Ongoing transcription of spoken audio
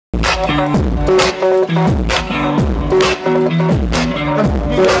You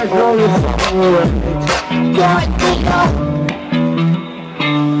guys know this song.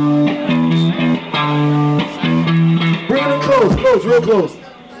 Bring it in close, real close.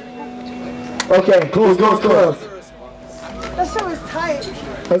 Okay, close. That shit was tight.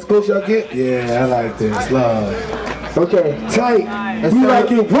 That's close y'all get? Yeah, I like this. Love. Okay, tight. You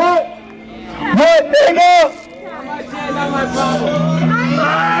like it what? What, nigga?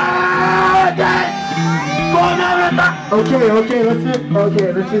 Okay,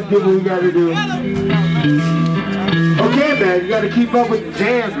 let's just do what we gotta do. Okay, man, you gotta keep up with the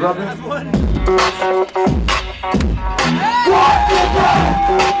jams, brother. What, nigga?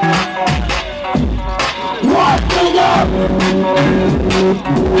 What,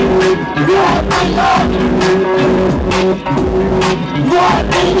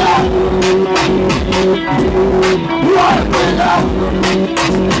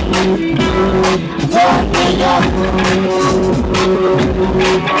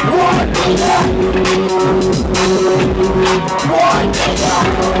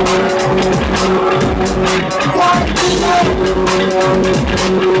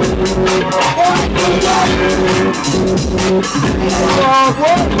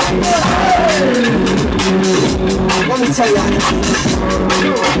 Let me tell you.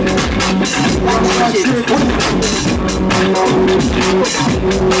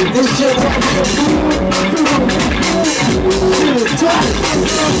 This shit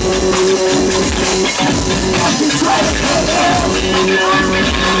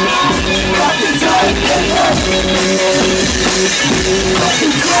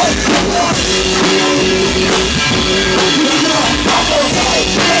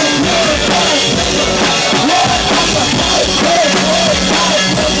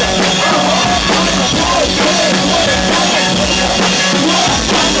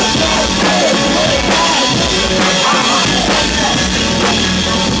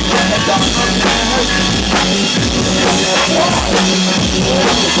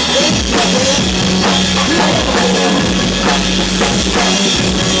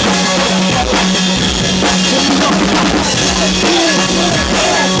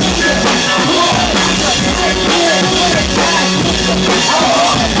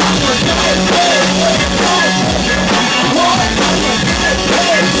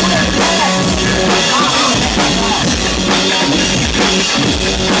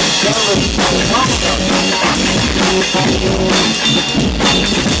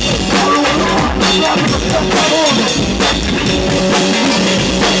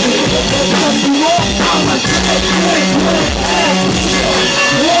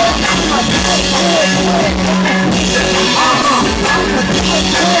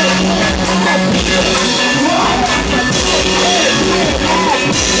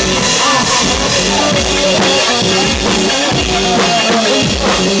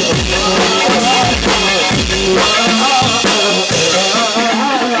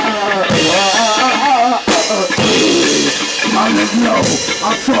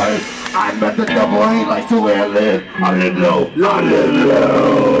I'm sorry, I met the double, I ain't like the way I live. I live low, I live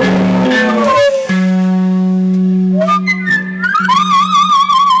low.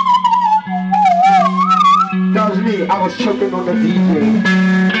 That was me, I was choking on the DJ.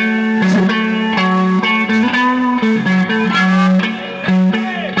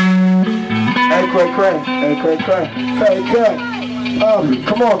 Hey,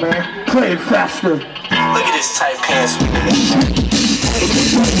 come on, man, play it faster. Look at this tight pants.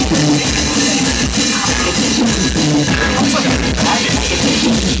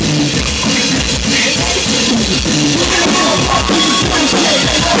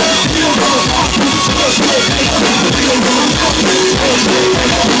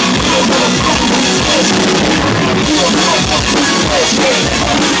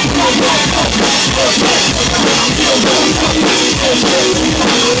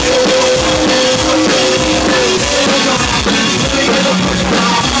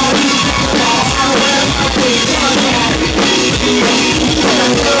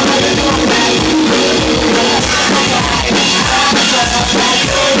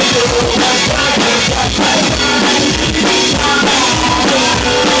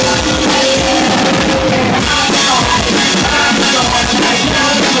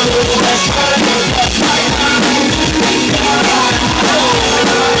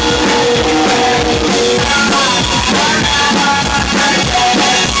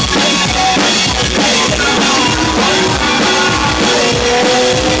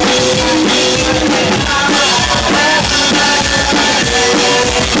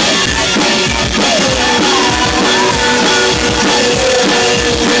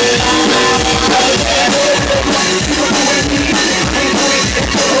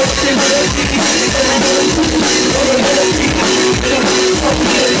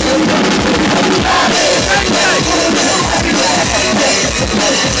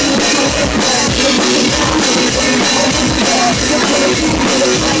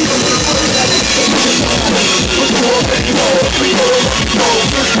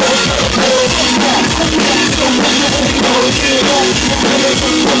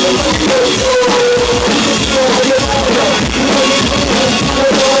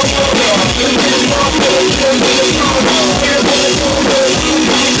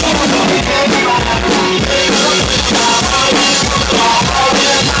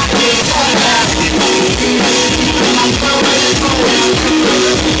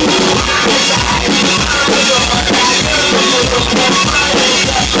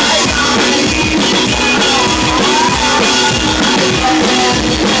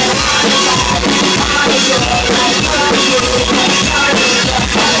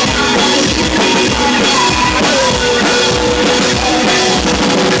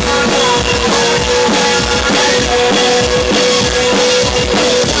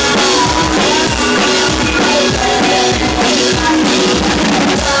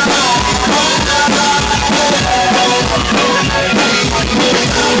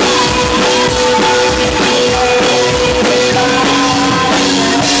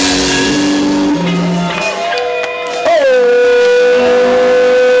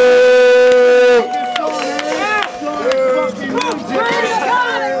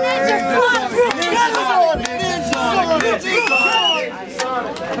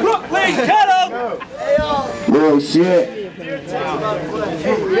 Please cut him! Oh shit.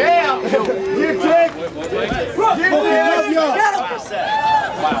 Yeah! You kick!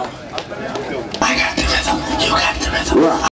 Wow. I got the rhythm. You got the rhythm.